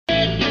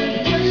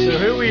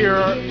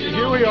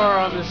we are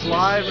on this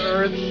Live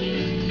Earth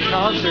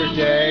concert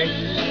day,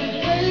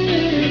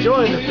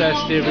 enjoying the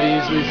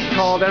festivities. We've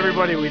called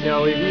everybody we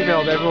know, we've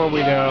emailed everyone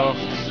we know,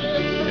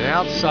 and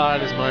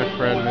outside is my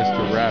friend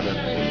Mr. Rabbit.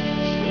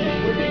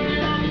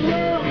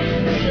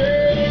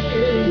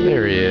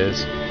 There he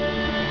is.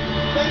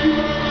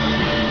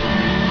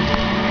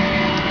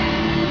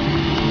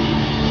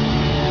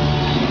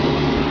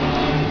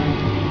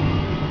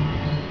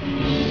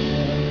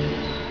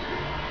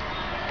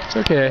 It's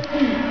okay.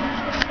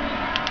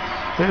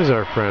 There's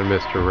our friend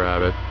Mr.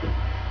 Rabbit,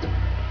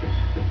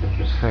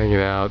 hanging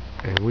out,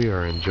 and we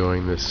are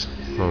enjoying this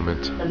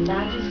moment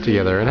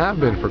together, and have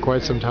been for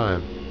quite some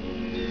time,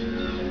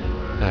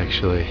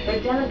 actually. The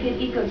delicate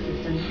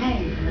ecosystem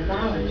hangs in the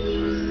balance.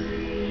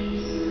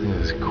 It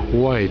is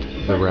quite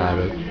the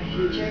rabbit.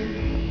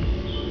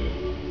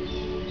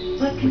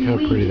 Look how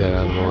pretty that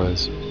animal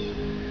is.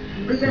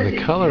 And the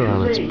color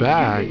on its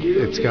back,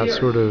 it's got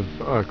sort of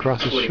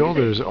across its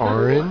shoulders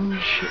orange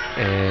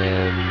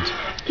and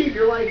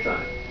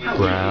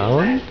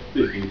brown.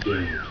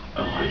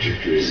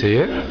 See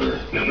it?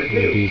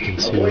 Maybe you can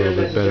see a little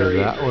bit better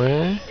that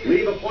way.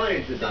 Leave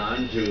appliances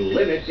on to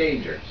limit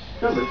danger.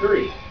 Number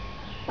 3.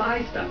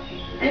 Buy stuff,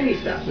 any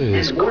stuff. It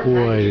is quite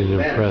an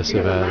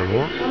impressive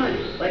animal.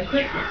 Like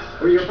Christmas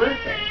or your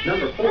birthday.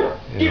 Number 4.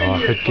 And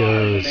off it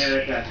goes.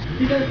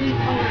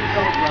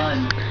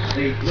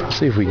 Let's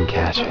see if we can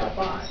catch it.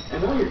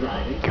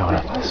 Going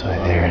up this way.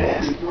 There it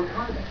is.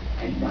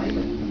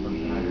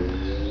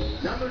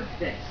 Number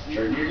 6.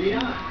 Turn your heat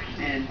on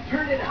and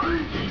turn it up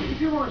if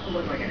you want to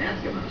look like an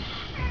Eskimo.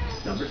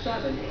 Number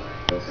 7.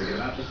 Don't forget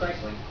about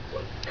recycling.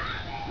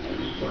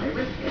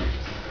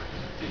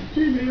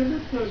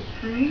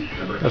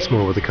 That's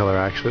more what the color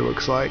actually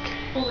looks like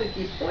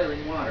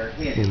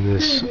in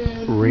this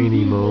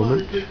rainy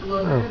moment.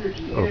 Oh,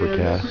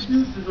 overcast.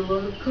 Number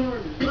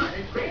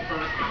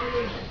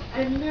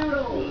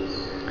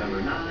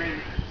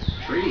 9.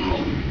 Trees.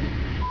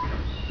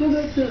 Well,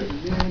 that does,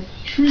 man.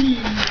 Trees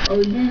are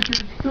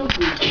nature's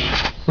comfort.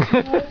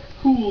 That's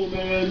cool,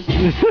 man.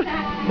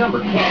 Number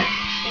 10.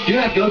 Do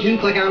not go to,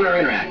 click on, or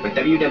interact with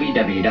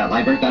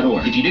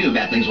www.liveearth.org. If you do,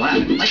 bad things will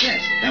happen. Like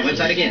this. That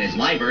website again is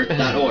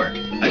liveearth.org.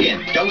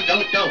 Again, don't.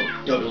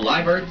 Go to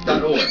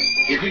liveearth.org.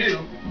 If you do,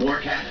 more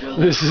cats will.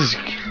 This is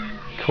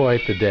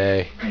quite the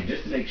day. And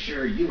just to make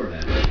sure you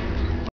remember.